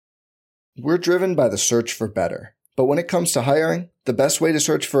We're driven by the search for better. But when it comes to hiring, the best way to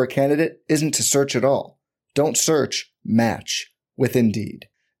search for a candidate isn't to search at all. Don't search, match with Indeed.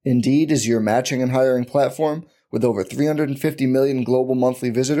 Indeed is your matching and hiring platform with over 350 million global monthly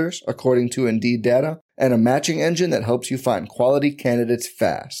visitors, according to Indeed data, and a matching engine that helps you find quality candidates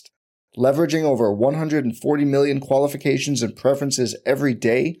fast. Leveraging over 140 million qualifications and preferences every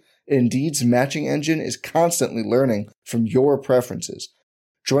day, Indeed's matching engine is constantly learning from your preferences.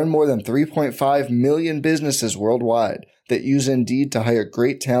 Join more than 3.5 million businesses worldwide that use Indeed to hire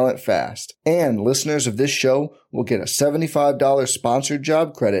great talent fast. And listeners of this show will get a $75 sponsored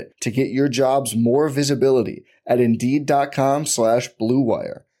job credit to get your jobs more visibility at Indeed.com/Blue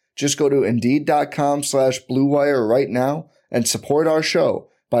Wire. Just go to Indeed.com/Blue Wire right now and support our show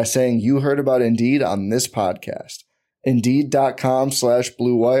by saying you heard about Indeed on this podcast.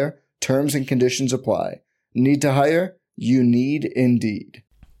 Indeed.com/Blue Wire. Terms and conditions apply. Need to hire? You need Indeed.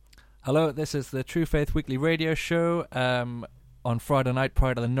 Hello, this is the True Faith Weekly Radio Show on Friday night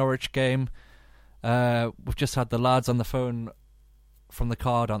prior to the Norwich game. We've just had the lads on the phone from the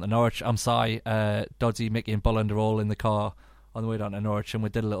car down to Norwich. I'm Si, Doddsy, Mickey and Bullen are all in the car on the way down to Norwich, and we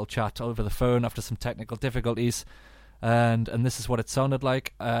did a little chat over the phone after some technical difficulties, and this is what it sounded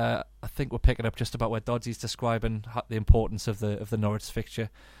like. I think we're picking up just about where Doddsy's describing the importance of the Norwich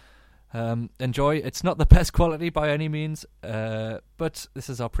fixture. Enjoy. It's not the best quality by any means, but this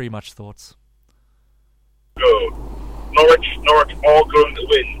is our pre-match thoughts. Go. Norwich are going to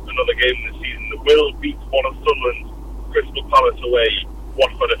win another game this season. They will beat one of Sunderland, Crystal Palace away,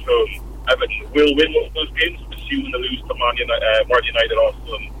 Watford at home. Everton will win one of those games, assuming they lose to Man United,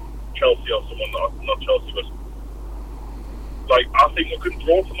 Arsenal and Chelsea or someone, not Chelsea, but I think we can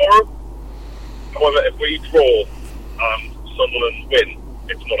draw tomorrow. However, if we draw and Sunderland win,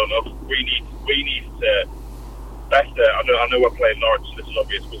 it's not enough. We need to better. I know we're playing Norwich, so this is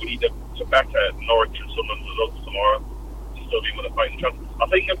obvious, but we need to better Norwich and Sunderland's results tomorrow to still be with a fighting chance. I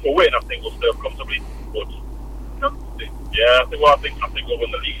think if we win, I think we'll still comfortably. But yeah, I think we'll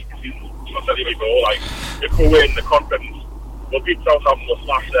win the league. I said it before. If we win, the confidence, we'll beat Southampton, we'll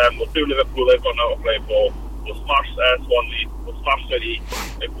smash them. We'll do Liverpool. They've got now to play for. We'll smash Swansea. We'll smash City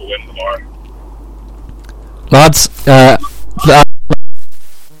if we win tomorrow. Lads,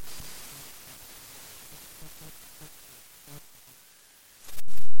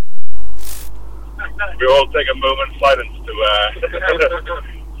 we all take a moment's silence to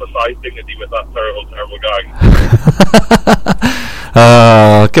society dignity with that terrible guy.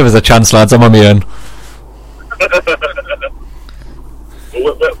 Give us a chance, lads. I'm on my own. We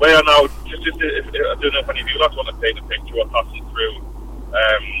are now, just I don't know if any of you lads want to paint a picture. We're passing through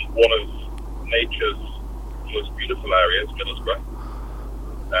one of nature's most beautiful areas, Middlesbrough.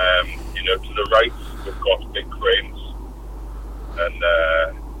 To the right, we've got big cranes and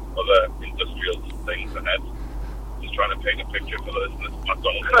other industrial things ahead. Just trying to paint a picture for the listeners.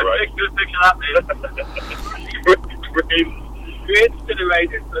 McDonald's to the right. Good picture of that, mate. Cranes to the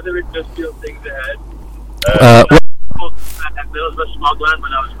right and other industrial things ahead. Middlesbrough Smogland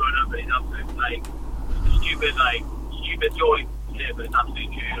when I was growing up, but it's absolutely stupid joy to say, but it's absolutely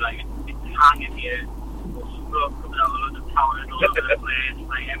true. It's hanging here, smoke coming out of loads of towers all over the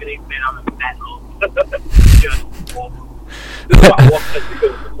place, everything's made out of metal. It's just awful.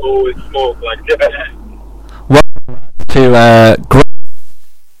 Always smoke, Welcome to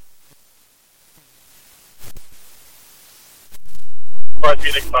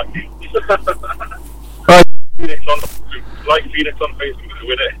Phoenix Taxi. Phoenix on Facebook,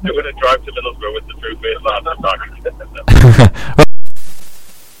 we're going to drive to Middlesbrough with the True Faith lads and back.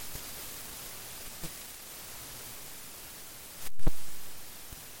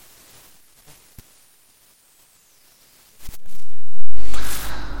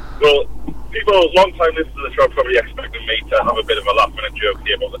 Well, people, long time listeners to the show, probably expecting me to have a bit of a laugh and a joke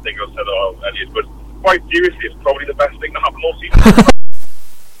here about the thing I said earlier, but quite seriously, it's probably the best thing that happened all season.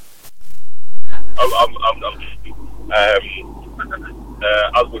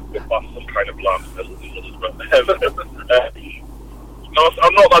 As we've passed some kind of land, no,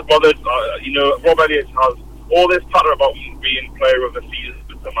 I'm not that bothered. Rob Elliott has all this patter about being player of the season.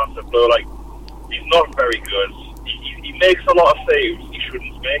 It's a massive blow. He's not very good. He makes a lot of saves he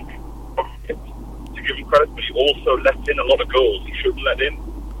shouldn't make. To give him credit, but he also lets in a lot of goals he shouldn't let in.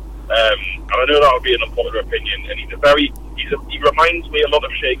 And I know that would be an unpopular opinion. And he reminds me a lot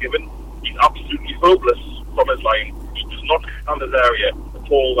of Shay Given. He's absolutely hopeless from his line. He does not command his area at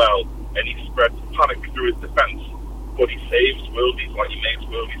all well, and he spreads panic through his defence. But he saves worldies, he makes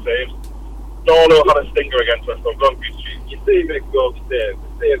worldy saves. Darlow had a stinger against us, so I'm going for you say he makes worldy saves.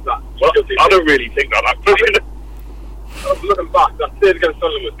 That. Well, I don't really think that, actually. Looking back, that save against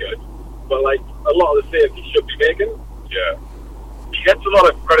Sunderland was good. but like a lot of the saves he should be making. Yeah. He gets a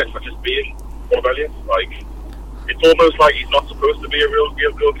lot of credit for just being rebellious. Like, it's almost like he's not supposed to be a real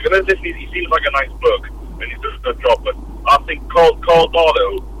goalkeeper. As if he seems like a nice bloke and he's doing a good job, but I think Carl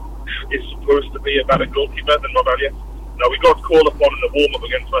Barlow is supposed to be a better goalkeeper than Rebellious. Now, we got called upon in the warm-up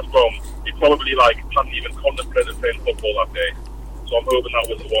against West Brom. He probably hadn't even contemplated playing football that day, so I'm hoping that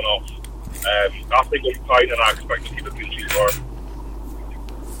was a one-off. I think we're fine, and I expect to keep a clean sheet for him.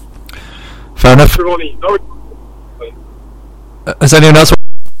 Fair enough. Has anyone else?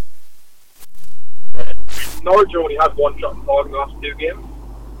 Norwich only had one shot on target in the last 2 games,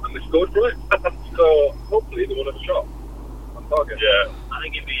 and they scored from it. So hopefully they won a shot on target. Yeah. I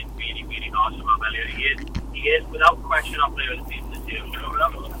think it'd be really, really harsh about Elliot. He is without question our player of the season this year.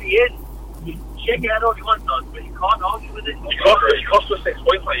 He is. You shake your head all you want, but you can't argue with it. He cost us 6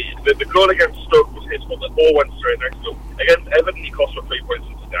 points. Like, the goal against Stoke was his fault. The ball went straight next to him. Against Everton, he cost us 3 points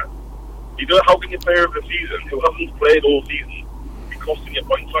into that. You know, how can your player of the season, who hasn't played all season, be costing you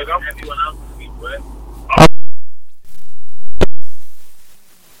points like that? Everyone else has been worse.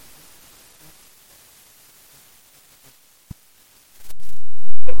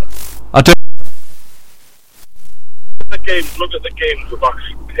 I do. Look at the games we've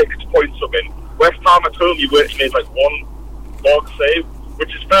actually picked points up in. West Ham at home, he made like one log save,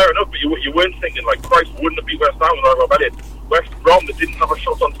 which is fair enough, but you weren't thinking, like, Christ, wouldn't have beat West Ham without Rob Elliott. West Brom, they didn't have a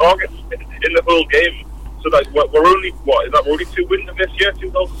shot on target in the whole game. So that we're only, we're only 2 wins in this year,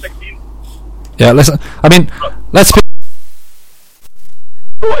 2016? Yeah, listen, I mean, let's be...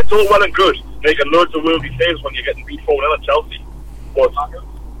 It's all well and good, making loads of worldly saves when you're getting beat 4-0 at Chelsea. But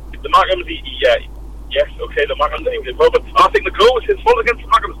the Markhams, yes, okay, the Markhams did well, but I think the goal was his fault against the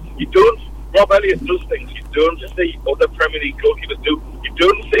Markhams. You don't, Rob Elliott does things you don't see other Premier League goalkeepers do. You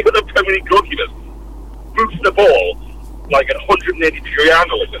don't see other Premier League goalkeepers boots the ball like at 180-degree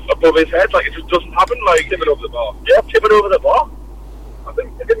angle above his head, like it just doesn't happen. Like, tip it over the bar. Yeah, tip it over the bar. I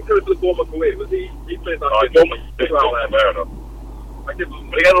think he didn't go to the Bournemouth away, but he played that. Fair enough. But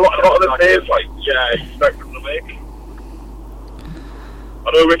again, a lot of the saves, like, yeah, you expect him to make.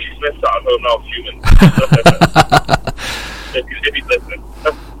 I know Richie Smith's at home now fuming. if he's listening.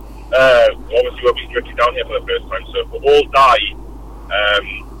 Obviously we're meeting Richie down here for the first time, so if we all die,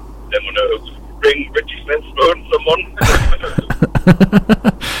 then we'll know who to bring Richie Smith's phone someone.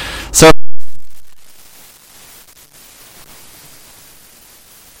 So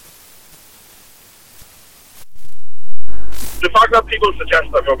the fact that people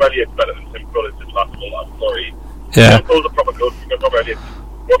suggest that Rob Elliott's better than Tim Krul is just laughable. I'm sorry. yeah, Tim Krul's a proper goalkeeper. Rob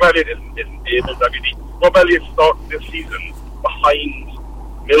Elliott isn't able to everything. Rob Elliott started this season behind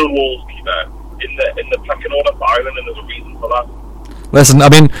Millwall's keeper in the pecking order for Ireland, and there's a reason for that. listen, I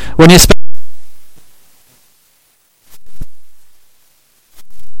mean, when you spend...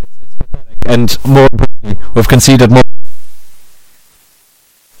 It's pathetic. And more importantly, we've conceded more.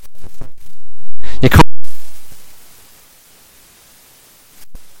 You can't...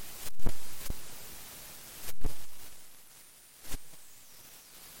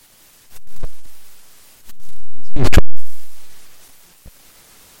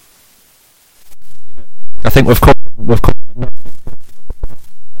 I think we've called him a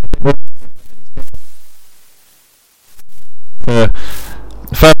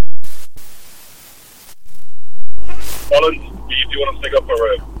Holland, do you want to stick up for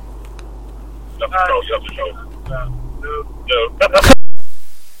you have to show. No.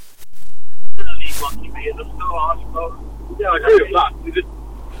 The league wants to be in the so harsh about. Yeah, I agree with that. He's an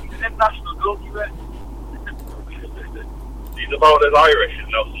international goalkeeper. He's about as Irish as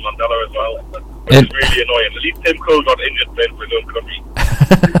Nelson Mandela as well, which is really annoying. At least Tim Krul got injured playing for his own country.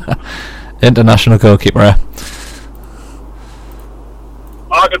 international goalkeeper.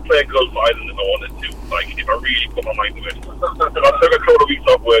 I could play goal for Ireland if I wanted to, like, if I really put my mind to it. If I took a couple of weeks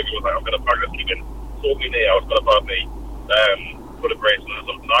off work and was like, I'm going to practice keeping, sort me knee out, got a bad knee, put a brace on or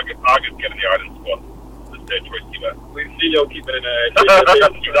something, I could get in the Ireland squad, the state choice keeper. We've seen you keeping in a...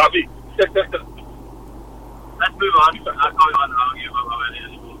 Exactly. Let's move on. I can't argue about how it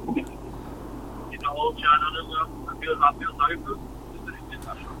is. It's a whole chat on it. I feel sorry for him. It's an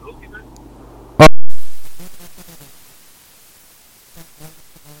international goalkeeper.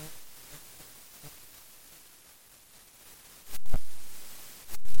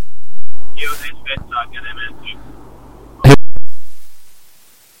 You and his bits are get him in too.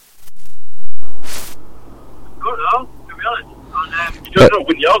 Good though, to be honest. You don't know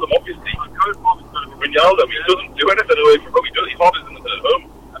Wijnaldum, obviously. Wijnaldum, he doesn't do anything away from home. He hardly does anything at home.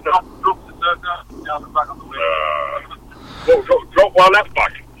 And drop the circle, back on the wing. Drop one left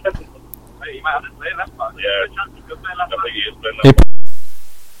back. Hey, he might have to play left back. Yeah. There's a chance he could play left I back. think he is playing left back.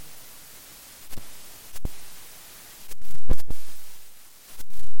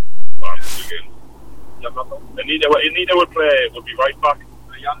 Anita would be right back.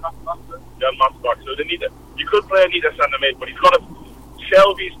 Jan Matzbach. So you could play Anita centre mid, but he's got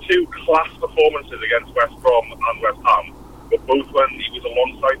Shelby's 2 class performances against West Brom and West Ham, but both when he was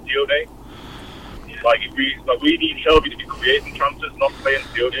alongside Dione. Yeah. We need Shelby to be creating chances, not playing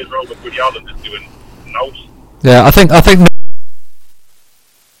Dione's role, but Woody Allen is doing nouse. Yeah, I think.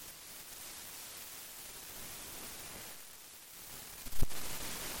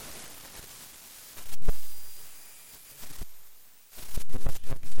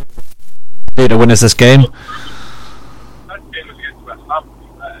 To win us this game. That game was against West Ham.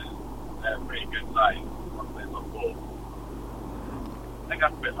 They're a pretty good side. I think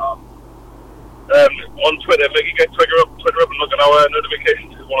that's a bit hard. On Twitter, Mickey, get Twitter up and look at our notifications,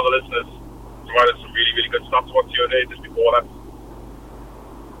 because one of the listeners provided some really, really good stuff to watch the other day just before that.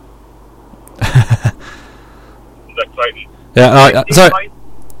 It's exciting. Yeah, sorry.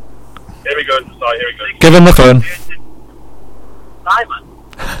 Here we go. Give him the phone. Simon,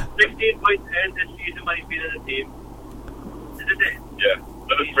 16 points earned this season when he's been in the team. This is it. Yeah,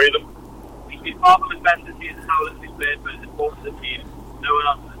 let us free them. He's been far from his best this season, how he's played, but it's important to the team. No one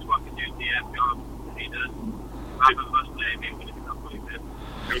else in the squad can do the job that he does. Rather than us playing him when he's not fully fit.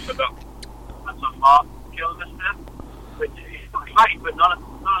 Who said that? That's on Mark Kilmister, which is right, but none of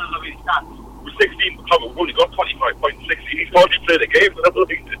them really stands. With 16, we've only got 25 points. 16, he's hardly played a game.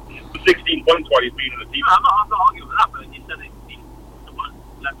 The 16 points while he's been in the team. No, I'm not arguing with that, but you said someone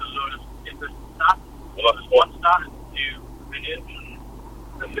left a load of interesting stats. Well, that's one stat and 2 opinions.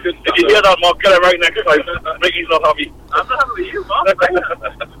 If you hear that, Mark, get it right next time. Ricky's not happy. I'm not happy with you, Mark.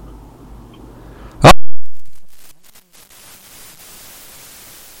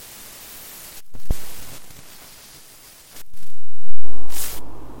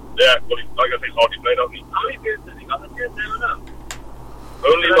 Yeah, well, like I say, he's hardly played, hasn't he? How many appearances has he got this year?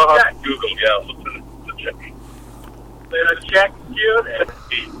 Only what I have Google, yeah, something to check. Check,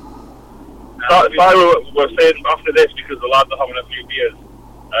 we're saying after this, because the lads are having a few beers,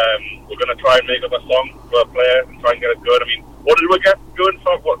 we're going to try and make up a song for a player and try and get it good. I mean, what did we get going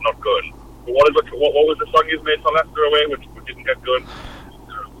for? What, not good. But what was the song you made for Leicester away, which we didn't get going?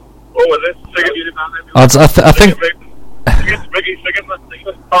 What was it? Sing it. I think. Ricky, sing it, man.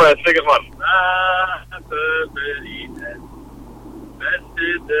 Alright, sing it, man.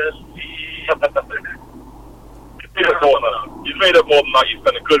 You've made it more than that. You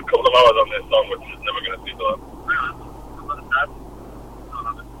spent a good couple of hours on this song, which is never going to see that.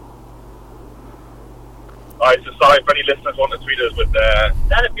 Alright, so sorry if any listeners want to tweet us with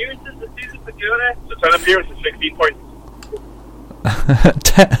 10 appearances this season for Jure. So 10 appearances, 16 points.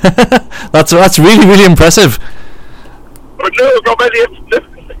 That's really, really impressive. But no, Rob Elliott's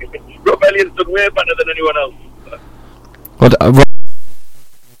done way better than anyone else. What? Alright,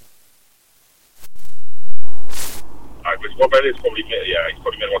 which Rob Elliott's probably made, he's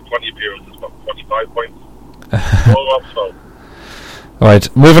probably made about 20 appearances, about 25 points.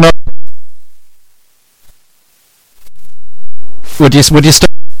 Alright, moving on. Would you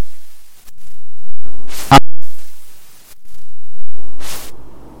start?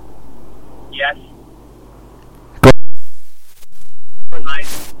 Yes. Go.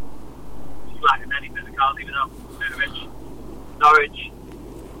 Nice. He's lacking any physicality without Norwich.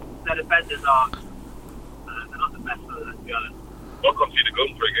 Their defenders are they're not the best, let's be honest. Not conceded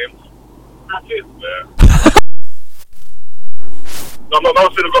goals in 3 games. That's true. Yeah. No, I'm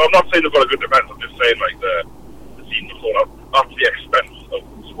not saying they've got a good defence. I'm just saying like the team was thrown out at the expense of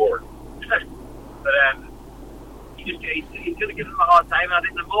scoring. But he's going to give them a hard time. And I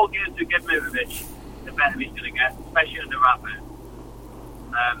think the more games we give Mitrovic, the better he's going to get, especially under Rafa.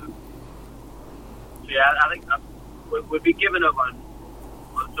 So yeah, I think we'd be giving up on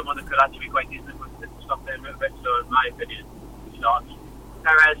someone that could actually be quite decent with stop there Mitrovic. So in my opinion, he starts.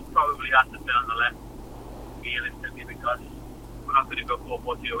 Perez probably has to play on the left, realistically, because we're not going to go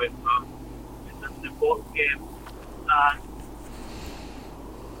 4-4-2 away from home. It's an important game.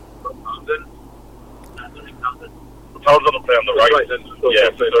 Townsend. Townsend will play on the right.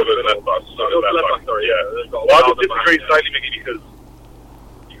 Yeah, so left back. Sorry, yeah. Well, I just disagree slightly, Mickey, because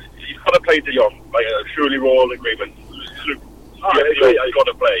he's got to play De Jong. Like, surely we're all in agreement. He's got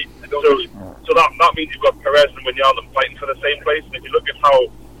to play. So that means you've got Perez and Wijnaldum fighting for the same place. And if you look at how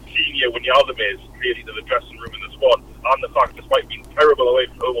senior Wijnaldum is, really, to the dressing room in the squad, and the fact, despite being terrible away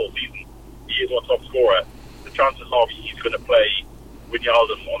from home all season, he is our top scorer. The chances are he's going to play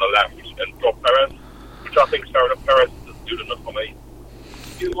Wijnaldum on the left and drop Perez, which I think is fair enough. Perez doesn't do enough for me.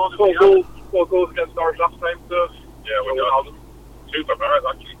 Four goals against Norwich last time, so yeah, Wijnaldum. 2 for Perez,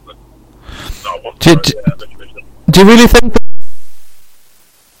 actually. But no, 1 for Perez, do you really think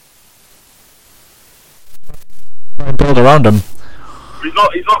around him. He's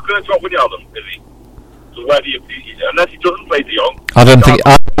not going to drop Wijnaldum, is he? So where do you, unless he doesn't play De Jong? I don't think.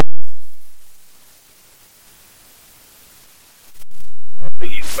 I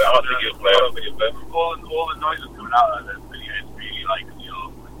think he'll play. I think he'll play. All the noises coming out of this video is really like De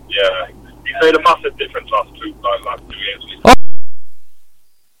Jong. Yeah, he's made a massive difference last two games. Oh.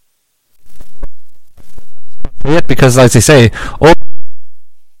 See it because, as they say, all.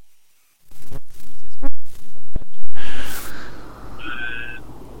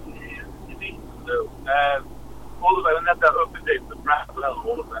 All of that, and that's up to date. The brand level,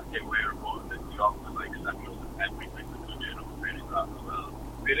 all of that came way reported that De Jong was like second everything that could do really that as well.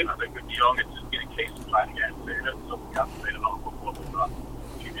 Really, I think with De Jong, it's just getting a case of trying to get into it. It's something else made a lot of football with that.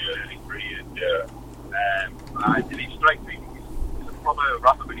 Early 3 years. Yeah. Did he strike me? He's a proper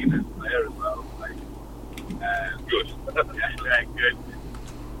Rafa Benitez player as well. Like, good. Yeah,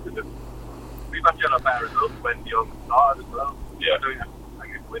 good. We've actually had a better result when De Jong started as well. Yeah.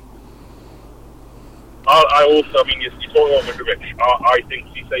 Like a win. I mean, you're talking about Mitrovic. I think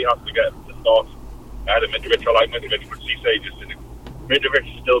Cisse has to get the start ahead of Mitrovic. I like Mitrovic, but Cisse just didn't. Mitrovic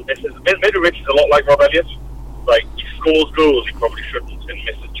still misses. Mitrovic is a lot like Rob Elliott. Like, he scores goals he probably shouldn't, and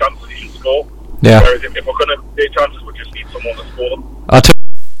misses chances he should score. Yeah. Whereas if we're going to take chances, we just need someone to score them.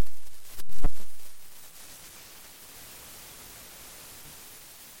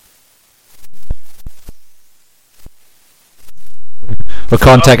 We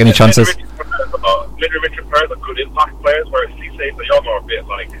can't take any chances. Mitrovic and Perez are good impact players, whereas Cisse and De Jong are a bit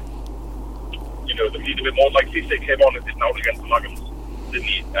like, they need a bit more. Like Cisse came on and didn't out against the Dragons, didn't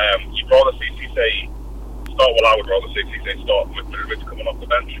he? You'd rather see Cisse start. Well, I would rather see Cisse start with Mitrovic coming off the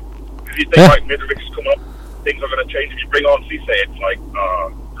bench. Because you think like Mitrovic's coming up, things are going to change. If you bring on Cisse, it's like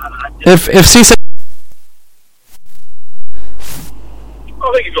if Cisse.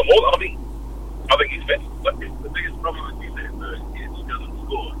 I think he's got more. I think he's fit. But the biggest problem with Cisse is that he doesn't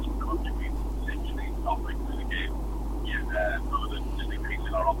score. He contributes essentially nothing to the game. Other than just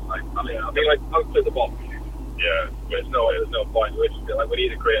increasing our offside. I think like outside the box. Yeah, there's no point. We need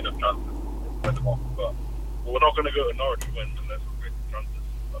to create enough chances outside the box. But we're not going to go to Norwich wins unless we create chances.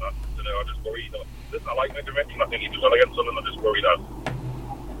 And I just worry that. Listen, I like Mitrovic, and I think he does well against Sunderland. I just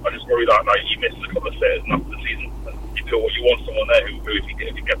worry that like, he misses a couple of saves after the season. And you want someone there who if he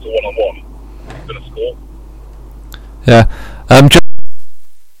gets a one-on-one, he's going to score. Yeah.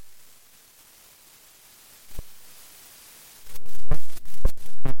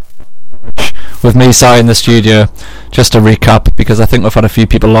 With me, Si, in the studio, just to recap, because I think we've had a few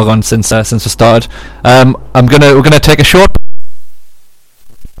people log on since we started. We're gonna take a short.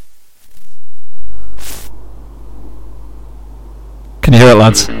 Can you hear it,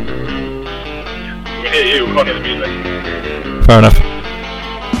 lads? We can hear you. We can't hear the music. Fair enough.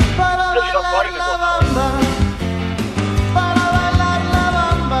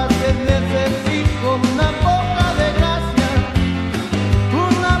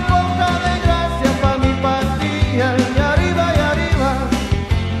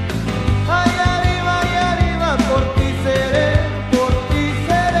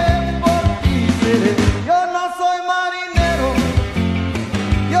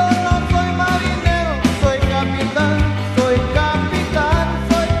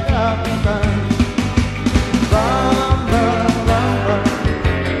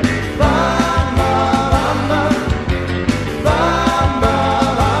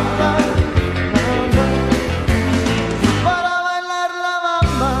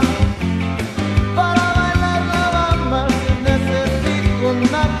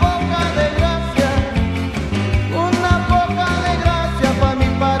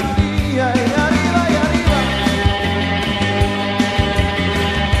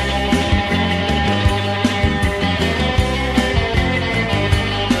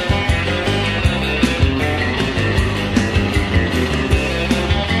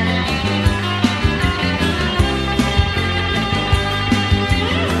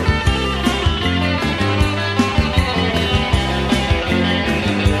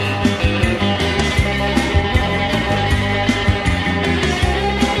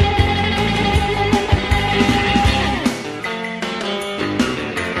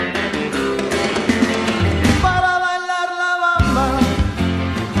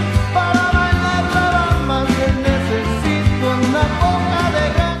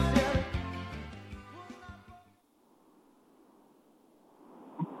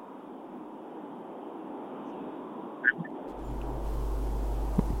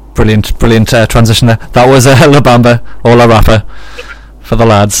 Brilliant transition there. That was La Bamba, Ola Rafa, for the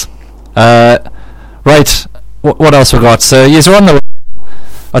lads. Right, what else we got? So, you're on the way.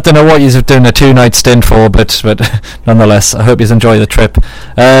 I don't know what you're doing a 2-night stint for, but nonetheless, I hope you enjoy the trip.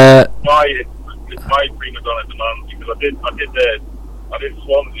 It's my prima donna demand, because I did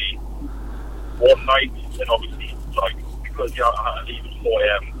Swansea one night, and obviously like because I had to leave at 4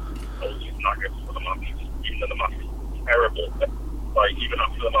 a.m. I was just knackered for the match, even though the match was terrible. Like even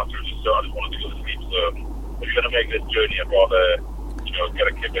after the match, I just wanted to go to sleep. So if you're gonna make this journey, I'd rather get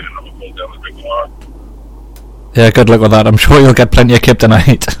a kip in and have a full day on the drink tomorrow. Yeah, good luck with that. I'm sure you'll get plenty of kip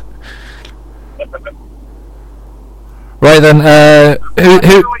tonight. Right then, I don't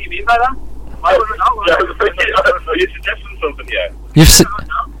know what you mean by that. I don't know. You're suggesting something, yeah. You've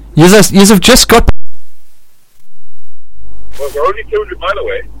just got. Well, we're only 200 miles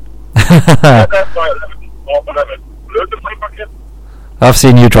away. That's by 11. Load the plane back in. I've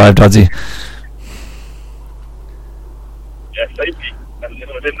seen you drive, Dodgy. Yeah, safety. And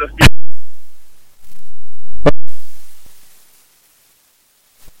within the speed.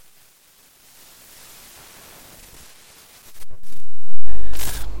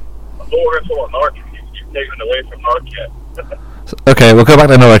 Norwich, you've taken away from Norwich yet. Okay, we'll go back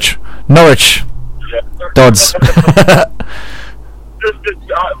to Norwich. Norwich. Yeah. Dodds. Just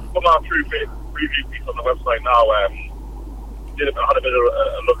from our preview piece on the website now, had a bit of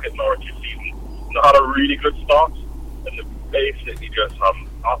a look at Norwich's season. They had a really good start, and they basically just have an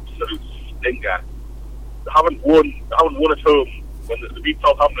absolute stinker. They haven't won at home when they beat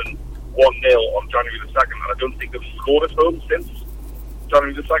Southampton 1-0 on January the 2nd, and I don't think they've scored at home since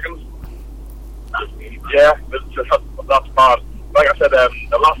January the 2nd. Yeah, that's bad. Like I said,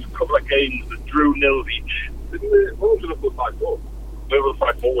 the last couple of games, they drew 0 each. What was Liverpool 5-4? Liverpool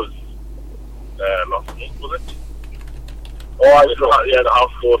 5-4 was last month, was it? Oh, I was the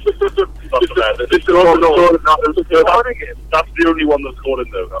house scored. That's the only one that scored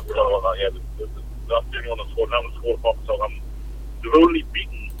in though. That's the only one that scored. Now they scored off Southampton. They've only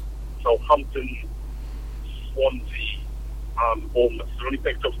beaten Southampton, Swansea, and Bournemouth. They've only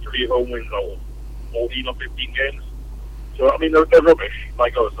picked up 3 home wins out of 14 or 15 games. So, I mean, they're rubbish,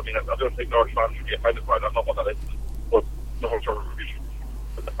 like us. I mean, I don't think Norwich fans should be offended by that. Not what that is. But Norwich are rubbish.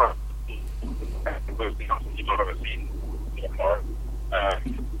 But the fact that you've not ever seen so far.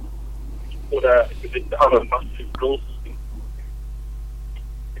 But they have a massive growth.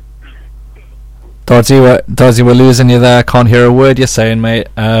 Dodgy, we're losing you there. Can't hear a word you're saying, mate.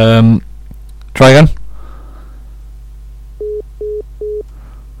 Try again.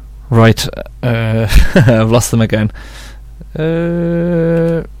 Right, I've lost them again.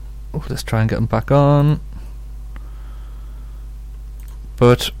 Let's try and get them back on.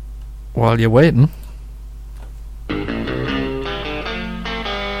 But while you're waiting,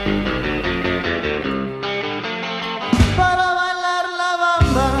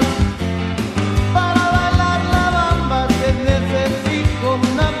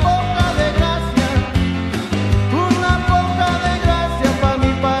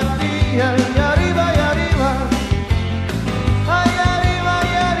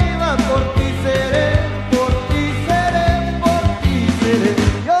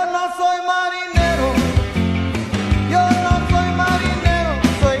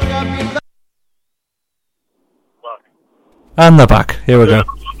 and they're back. Here we go.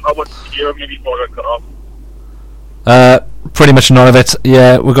 How much did you hear me before I got cut off? Pretty much none of it.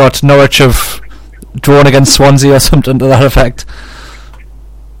 Yeah, we got Norwich have drawn against Swansea or something to that effect.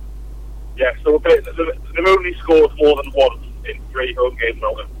 Yeah, so they've only scored more than once in 3 home games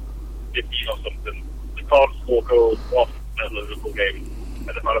out of 15 or something. They can't score goals off in a Liverpool game, and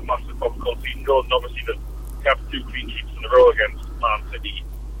they've had a massive problem conceding goals. And obviously they've kept 2 clean sheets in a row against Man City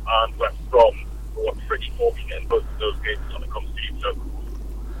and West Brom. We're pretty fortunate in both of those games when it comes to you. So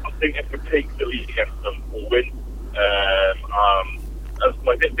I think if we take the lead against them, we'll win.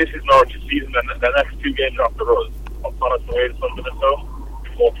 This is Norwich's season, and the next 2 games after us are Palace away and Sunderland at home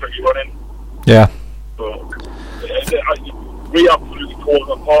before tricky running. Yeah. So we absolutely tore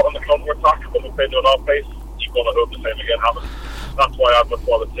them apart on the counter attack when we played on our pace. You've got to hope the same again happens. That's why I'd much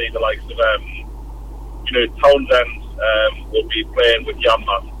rather see the likes of Townsend will be playing with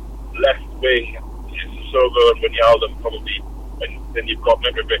Janmaat. Left wing is Sissoko and Wijnaldum probably, and then you've got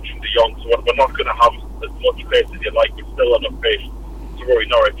Mitrovic and De Jong. So we're not going to have as much pace as you like, but still enough pace to worry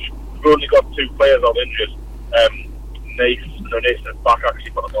Norwich. We've only got 2 players out injured. Nace is back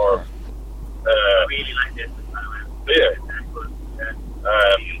actually for tomorrow. I really like this. Yeah.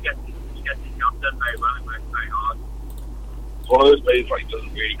 He gets his job done very well and works very hard. It's one of those players like he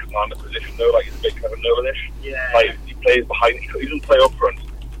doesn't really command a position though, like he's a bit Kevin Nolan-ish. Yeah. Like he plays behind, he doesn't play up front.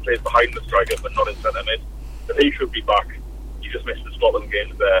 Plays behind the striker but not in centre mid. So he should be back. He just missed the Scotland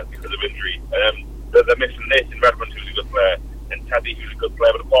games there because of injury. They're missing Nathan Redmond, who's a good player. and Teddy, who's a good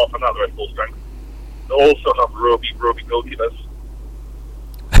player, but apart from that, they're at full strength. They also have Roby goalkeepers.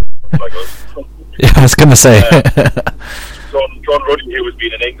 Like us. Yeah, I was going to say. John Ruddy, who's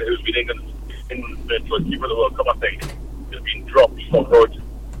been England's keeper of the World Cup, I think, has been dropped from Rudd.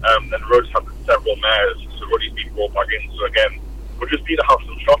 And Rudd's had several mares, so Ruddy's been brought back in. So again, we just need to have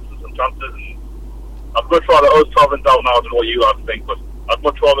some shots and some chances. And I'd much rather us travelling down now than what you have to think, but I'd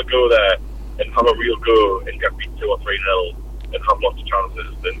much rather go there and have a real go and get beat 2 or 3-0 and have lots of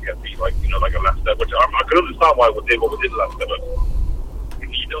chances than get beat like a Leicester. Which I can understand why we did what we did Leicester, but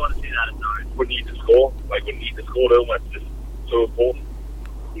You don't want to see that at Norwich. we need to score. We need to score home. It's just so important.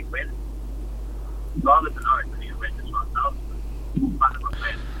 You win. Regardless of Norwich, we need to win this one ourselves. Part of our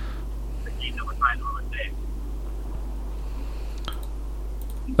plan. The team that we're trying to overtake.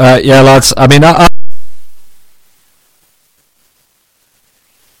 Yeah, lads. I mean,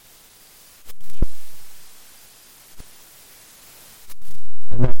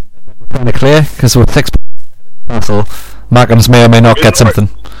 kind of clear because with 6 Newcastle, Mackems may or may not get something.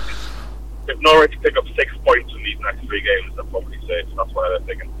 If Norwich pick up 6 points in these next 3 games, they're probably safe. That's why they're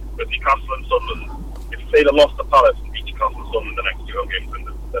thinking. But Newcastle and Sunderland, if say they lost to Palace and beat Newcastle and Sunderland the next 2 home games,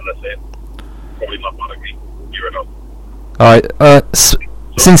 then they're safe. Probably mathematically, year enough. All right.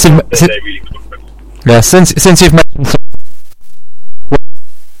 Since you've since you've mentioned.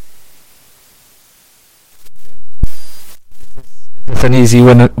 It's an easy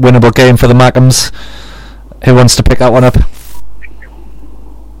winnable game for the Mackems. Who wants to pick that one up? Yeah,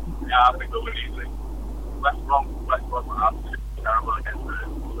 I think we'll win easily. West Brom were absolutely terrible against the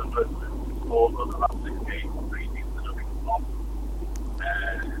Spurs. The last 6 games, 3 teams that have been off.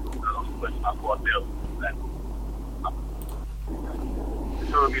 And also pushing that 1-0. Then,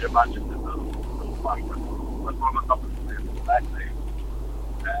 it's going to be the Manchester West Brom on top of the back thing.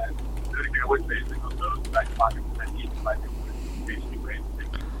 The only thing I would say is they got those back and 10 teams like it was basically great.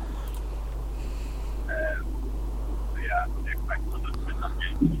 Yeah, they expect them to win that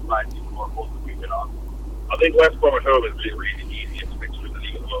game. Slightly more important than we win on. I think West Brom at home is really the easiest fixture in the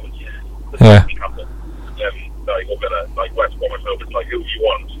league at the moment. Yeah. Like West Brom at home, it's like who you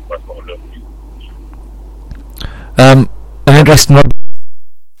want. West Brom at home. An interesting one.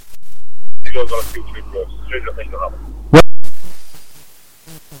 He goes on a 2-3 cross. Stranger things will happen.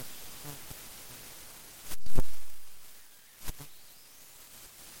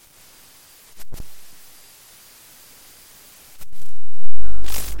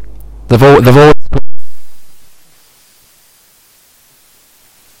 They've always.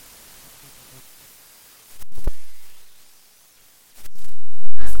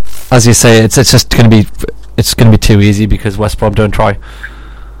 As you say, it's just going to be too easy because West Brom don't try.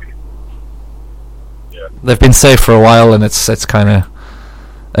 Yeah. They've been safe for a while, and it's kind of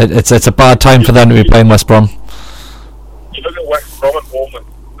it's a bad time for them to be playing West Brom. You look at West Brom and Bournemouth,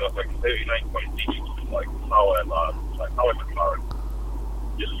 got like 39 points each, like Sauer and Howard McLaren.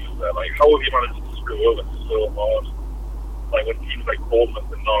 Like, how have you managed to screw over so hard? Like, when teams like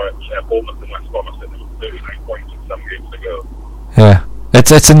Bournemouth and Norwich, Bournemouth and West Brom are sitting with 39 points with 7 games to go. Yeah,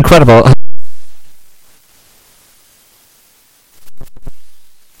 it's incredible.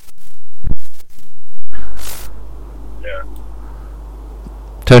 Yeah.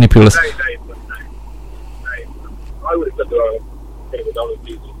 Tony Pulis. I would have said that I was going to go down the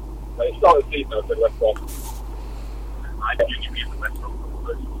season. Like, it started the season, I said West Brom. I think you need the West Brom.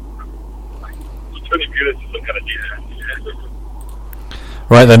 Tony Pulis is some kind of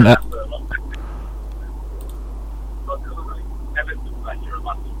Right then.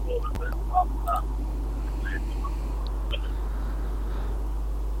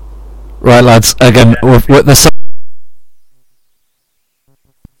 Right, lads. Again, with the.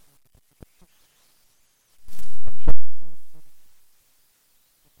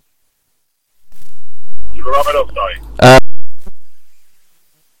 You were wrapping up, sorry.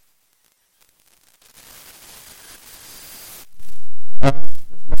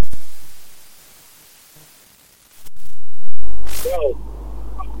 Well,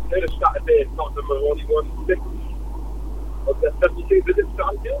 I heard a Saturday Tottenham were only won 6 of their 72 visits to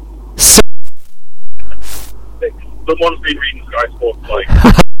Anfield. 6. Someone's been reading Sky Sports like.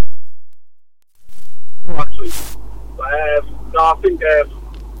 Actually, no, I think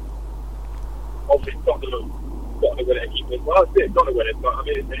obviously Tottenham have got to win it. Well, I'd say it's got to win it, but I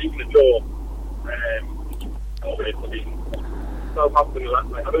mean, even a draw. I mean, Southampton,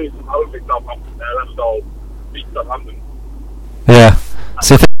 like, I don't think Southampton left all beat Southampton. Yeah.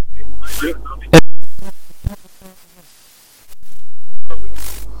 So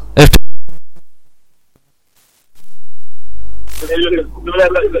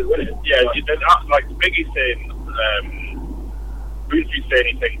like Biggie's saying, Grimsby say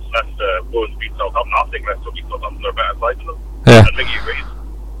anything, Leicester won't beat Southampton. I think Leicester will beat Southampton. They're a better side than them. Yeah. I think he agrees.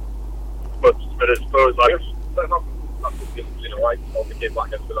 But I suppose, like, They're not right. I'll be getting back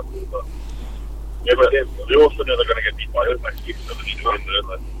against Liverpool, but yeah, but they also know they're going to get beat by us next week, so they need to win there.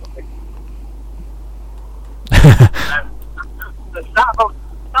 The stat about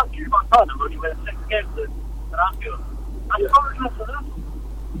Tottenham when he went 6 games at Anfield. That's probably not for them.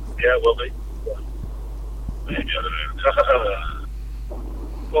 Yeah, will be. Maybe, I don't know.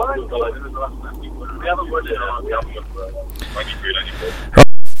 We haven't won it. We haven't won for 93, 94.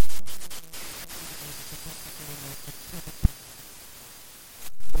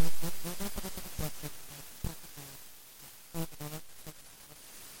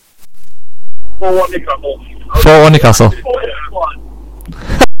 Four-one Newcastle. 4-1 Newcastle.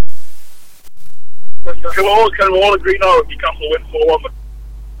 Can we all agree now if Newcastle wins 4-1?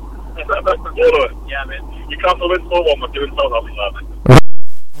 Yeah, man. Newcastle wins 4-1, we're doing Southampton now.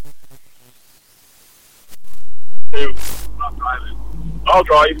 Two. I'll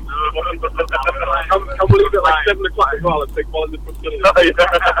drive. can we leave it like 7 o'clock as well and take one in the facility?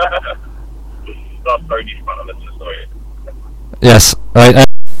 That's very niche, man. Let's just sorry. Yes. Right.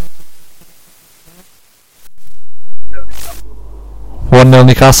 1-0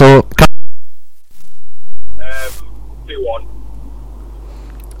 Newcastle. 2-1.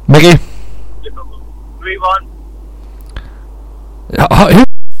 Mickey. 3-1. Who?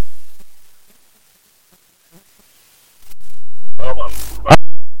 Oh, man.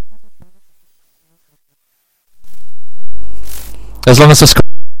 As long as the score.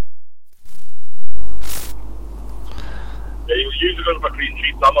 Yeah, he was usually going for clean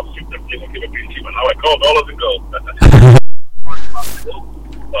sheets. I'm not super pleased to give a clean sheet, but now I call dollars and goals.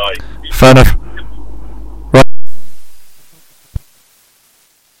 Bye. Fair enough. Right.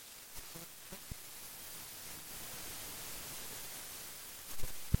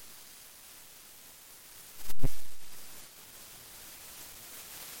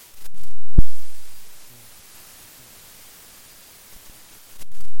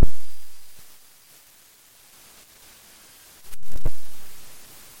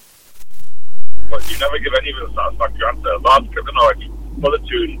 But you never give any of the satisfactory answer. Last trip to Norwich, for the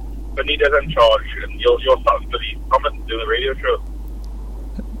tune, Benitez in charge, and you're starting to be Thomas doing a radio show.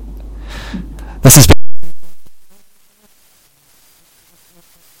 This is.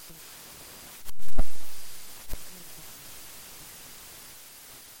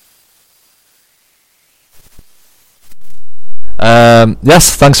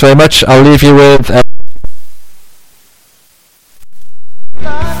 Yes, thanks very much. I'll leave you with.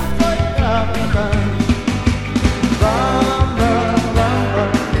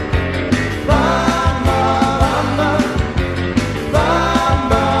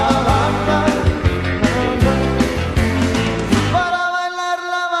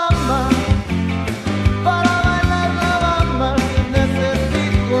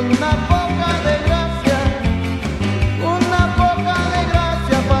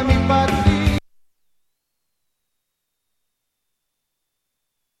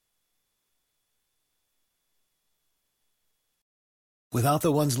 Without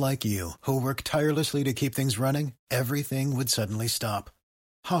the ones like you, who work tirelessly to keep things running, everything would suddenly stop.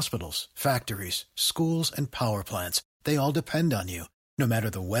 Hospitals, factories, schools, and power plants, they all depend on you. No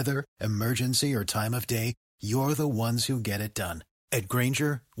matter the weather, emergency, or time of day, you're the ones who get it done. At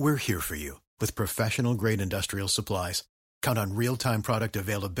Grainger, we're here for you with professional-grade industrial supplies. Count on real-time product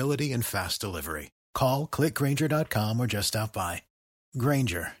availability and fast delivery. Call, click Grainger.com, or just stop by.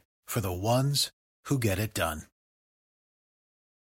 Grainger, for the ones who get it done.